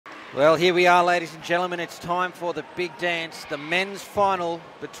Well, here we are, ladies and gentlemen. It's time for the big dance, the men's final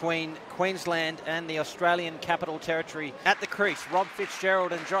between Queensland and the Australian Capital Territory. At the crease, Rob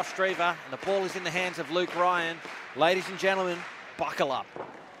Fitzgerald and Josh Drever, and the ball is in the hands of Luke Ryan. Ladies and gentlemen, buckle up.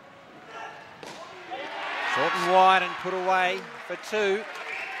 Short and wide and put away for two.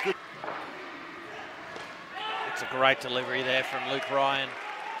 It's a great delivery there from Luke Ryan.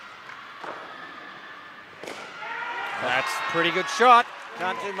 That's a pretty good shot.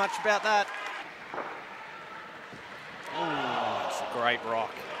 Can't do much about that. Oh, it's a great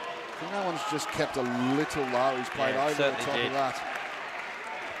rock. I think that one's just kept a little low. He's played over the top of that.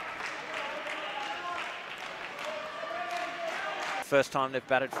 First time they've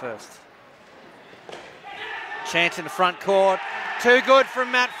batted first. Chance in the front court. Too good from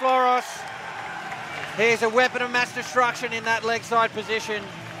Matt Floros. Here's a weapon of mass destruction in that leg side position.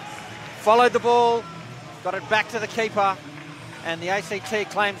 Followed the ball, got it back to the keeper, and the ACT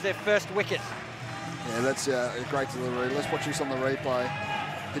claims their first wicket. Yeah, that's a great delivery. Let's watch this on the replay.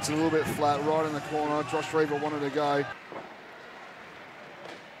 It's a little bit flat right in the corner. Josh Drever wanted to go.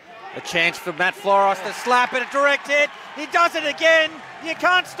 A chance for Matt Floros to slap it, a direct hit. He does it again. You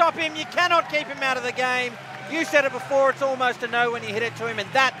can't stop him. You cannot keep him out of the game. You said it before, it's almost a no when you hit it to him,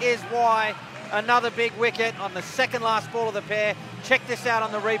 and that is why. Another big wicket on the second last ball of the pair. Check this out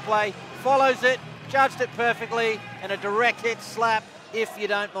on the replay. Follows it, judged it perfectly, and a direct hit slap, if you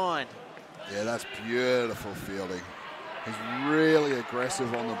don't mind. Yeah, that's beautiful fielding. He's really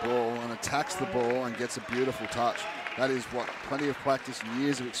aggressive on the ball and attacks the ball and gets a beautiful touch. That is what plenty of practice and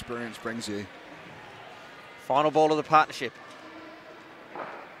years of experience brings you. Final ball of the partnership.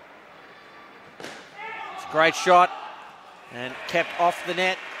 It's a great shot and kept off the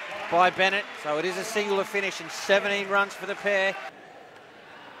net by Bennett, so it is a singular finish and 17 runs for the pair.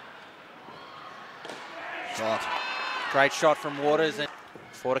 Shot. Great shot from Waters, and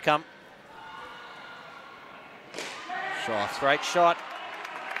 4 to come. Shot. Great shot.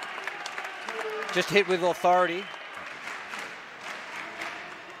 Just hit with authority.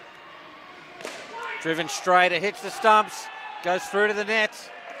 Driven straight, it hits the stumps, goes through to the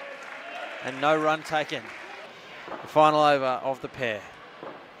net, and no run taken. The final over of the pair.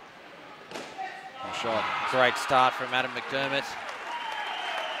 Shot. Great start from Adam McDermott.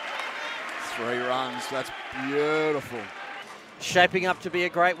 3 runs, that's beautiful. Shaping up to be a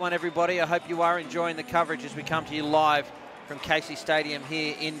great one, everybody. I hope you are enjoying the coverage as we come to you live from Casey Stadium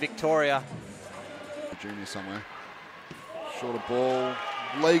here in Victoria. Junior somewhere. Shorter ball,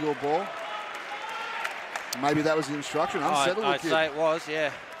 legal ball. Maybe that was the instruction. I'd say it was,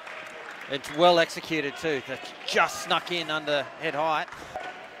 yeah. It's well executed too. That just snuck in under head height.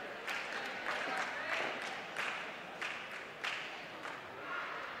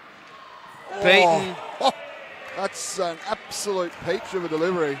 Beaten. Oh, that's an absolute peach of a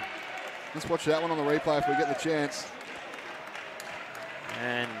delivery. Let's watch that one on the replay if we get the chance.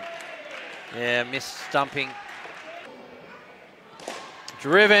 And yeah, missed stumping.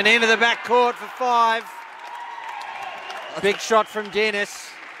 Driven into the back court for 5. Big shot from Dennis.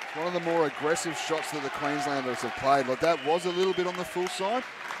 One of the more aggressive shots that the Queenslanders have played. Like that was a little bit on the full side.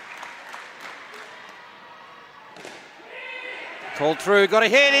 Called through, got a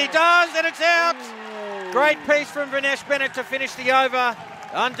hit, he does, and it's out. Great piece from Vinesh Bennett to finish the over,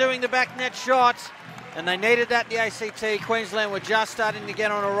 undoing the back net shot, and they needed that, the ACT. Queensland were just starting to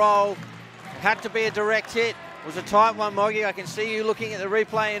get on a roll. Had to be a direct hit. It was a tight one, Moggy. I can see you looking at the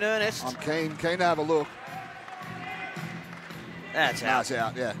replay in earnest. I'm keen to have a look. That's out. That's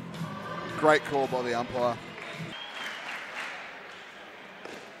out, yeah. Great call by the umpire.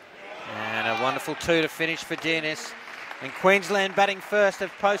 And a wonderful 2 to finish for Dennis. And Queensland batting first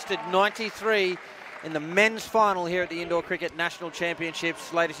have posted 93 in the men's final here at the Indoor Cricket National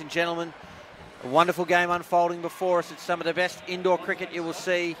Championships. Ladies and gentlemen, a wonderful game unfolding before us. It's some of the best indoor cricket you will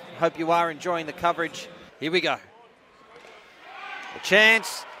see. Hope you are enjoying the coverage. Here we go. A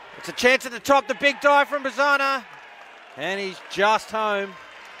chance. It's a chance at the top. The big dive from Bazana. And he's just home.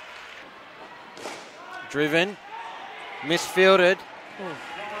 Driven. Misfielded.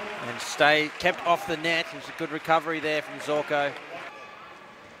 And kept off the net. It was a good recovery there from Zorko.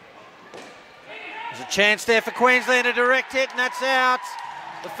 There's a chance there for Queensland, a direct hit, and that's out.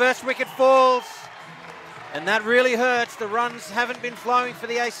 The first wicket falls, and that really hurts. The runs haven't been flowing for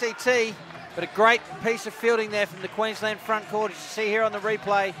the ACT, but a great piece of fielding there from the Queensland front court, as you see here on the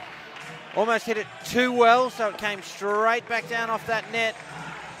replay. Almost hit it too well, so it came straight back down off that net.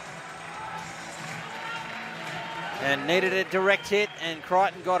 And needed a direct hit, and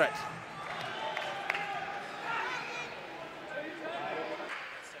Crichton got it.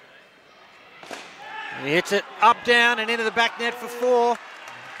 And he hits it up, down, and into the back net for 4.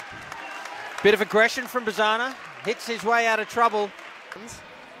 Bit of aggression from Bazana. Hits his way out of trouble.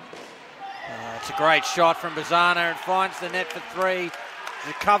 It's a great shot from Bazana and finds the net for 3.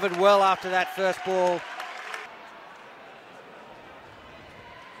 Recovered well after that first ball.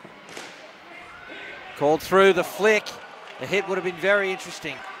 Called through the flick. The hit would have been very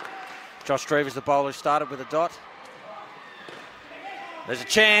interesting. Josh Drever's the bowler who started with a dot. There's a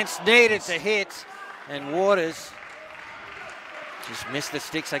chance, needed to hit, and Waters just missed the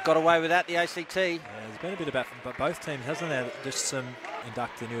sticks. They got away with that, the ACT. Yeah, there's been a bit about both teams, hasn't there? Just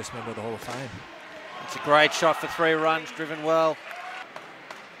induct the newest member of the Hall of Fame. It's a great shot for 3 runs, driven well.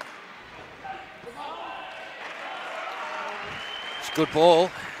 It's a good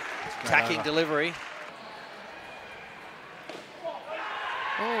ball. Attacking delivery.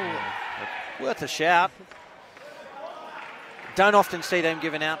 Oh, worth a shout. Don't often see them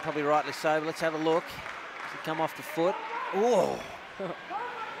given out, probably rightly so, but let's have a look. Does it come off the foot? Oh.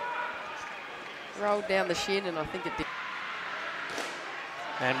 Rolled down the shin, and I think it did.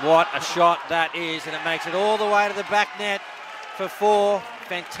 And what a shot that is, and it makes it all the way to the back net for 4.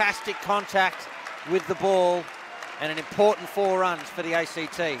 Fantastic contact with the ball, and an important 4 runs for the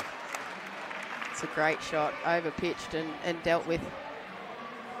ACT. It's a great shot, over pitched and dealt with.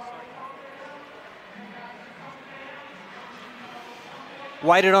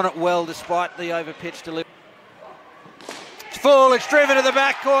 Waited on it well despite the over-pitch delivery. It's full, it's driven to the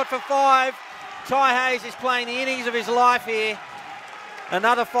backcourt for 5. Ty Hayes is playing the innings of his life here.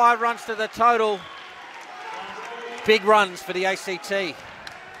 Another 5 runs to the total. Big runs for the ACT. And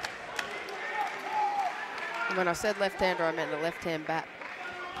when I said left-hander, I meant the left-hand bat.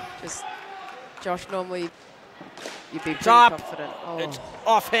 Just, Josh, normally you'd be pretty confident. Oh. It's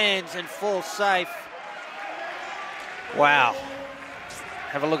off hands and full safe. Wow.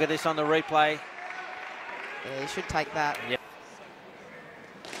 Have a look at this on the replay. Yeah, he should take that. Yep.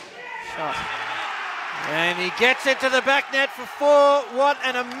 Shot. And he gets it to the back net for 4. What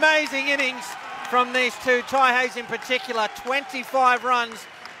an amazing innings from these two. Ty Hayes in particular, 25 runs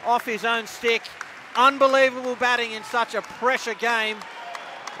off his own stick. Unbelievable batting in such a pressure game.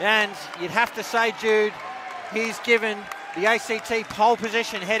 And you'd have to say, Jude, he's given the ACT pole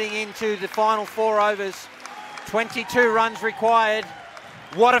position heading into the final 4 overs. 22 runs required.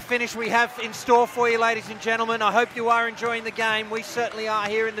 What a finish we have in store for you, ladies and gentlemen. I hope you are enjoying the game. We certainly are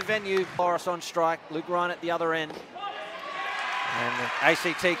here in the venue. Boris on strike, Luke Ryan at the other end. And the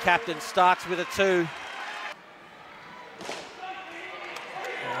ACT captain starts with a 2.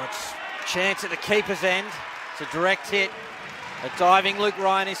 Oh, it's a chance at the keeper's end. It's a direct hit. A diving Luke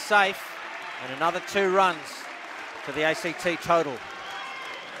Ryan is safe. And another 2 runs for the ACT total.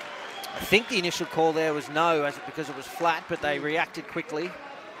 I think the initial call there was no, because it was flat, but they reacted quickly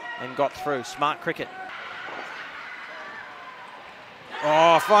and got through. Smart cricket.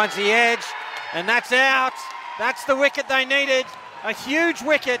 Oh, finds the edge, and that's out. That's the wicket they needed. A huge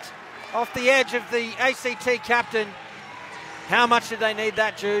wicket off the edge of the ACT captain. How much did they need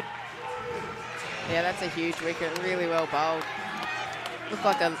that, Jude? Yeah, that's a huge wicket. Really well bowled. Looked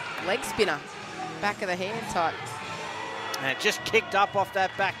like a leg spinner. Back of the hand type. And it just kicked up off that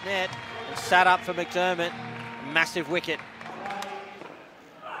back net and sat up for McDermott. Massive wicket.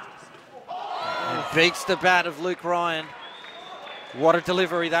 And beats the bat of Luke Ryan. What a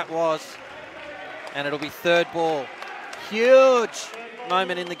delivery that was. And it'll be 3rd ball. Huge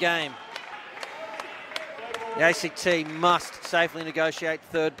moment in the game. The ACT must safely negotiate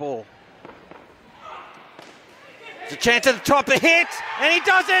 3rd ball. There's a chance at the top, a hit, and he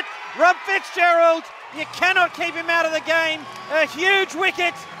does it! Rob Fitzgerald, you cannot keep him out of the game. A huge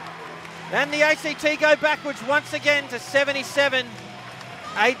wicket. And the ACT go backwards once again to 77.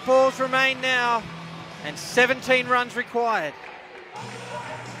 8 balls remain now, and 17 runs required.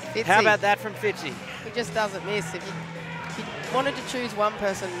 Fitzy. How about that from Fitzy? He just doesn't miss. If you wanted to choose one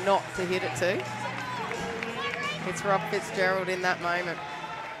person not to hit it to, it's Rob Fitzgerald in that moment.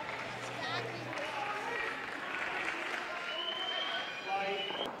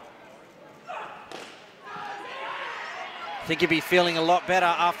 I think he'd be feeling a lot better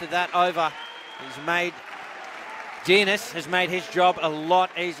after that over. Dearness has made his job a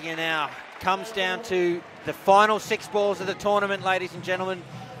lot easier now. Comes down to the final 6 balls of the tournament, ladies and gentlemen.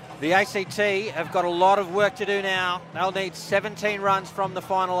 The ACT have got a lot of work to do now. They'll need 17 runs from the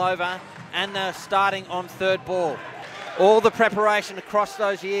final over, and they're starting on 3rd ball. All the preparation across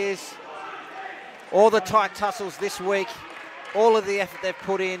those years, all the tight tussles this week, all of the effort they've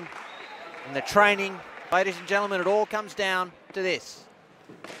put in, and the training. Ladies and gentlemen, it all comes down to this.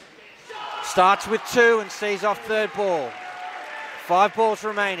 Starts with 2 and sees off 3rd ball. 5 balls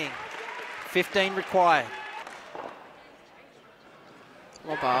remaining, 15 required.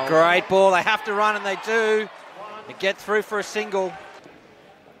 Well bowled. Great ball. They have to run, and they do. They get through for a single.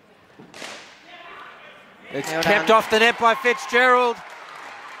 It's Well kept done. off the net by Fitzgerald.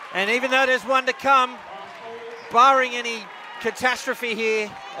 And even though there's one to come, barring any catastrophe here,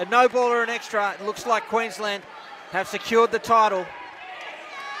 a no ball or an extra, it looks like Queensland have secured the title.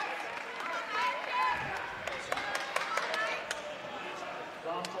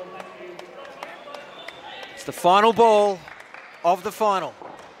 It's the final ball of the final.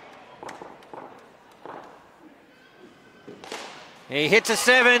 He hits a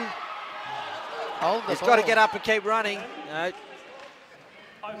 7. Hold the He's ball. got to get up and keep running. No.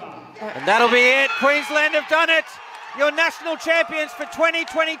 And that'll be it. Queensland have done it. Your national champions for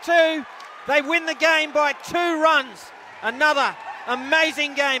 2022. They win the game by 2 runs. Another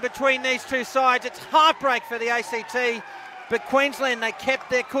amazing game between these two sides. It's heartbreak for the ACT, but Queensland, they kept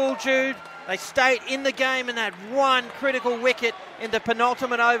their cool, Jude. They stayed in the game, and that one critical wicket in the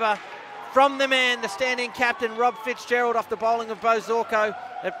penultimate over from the man, the standing captain, Rob Fitzgerald, off the bowling of Bo Zorko,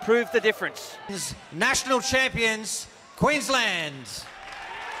 that proved the difference. National champions, Queensland.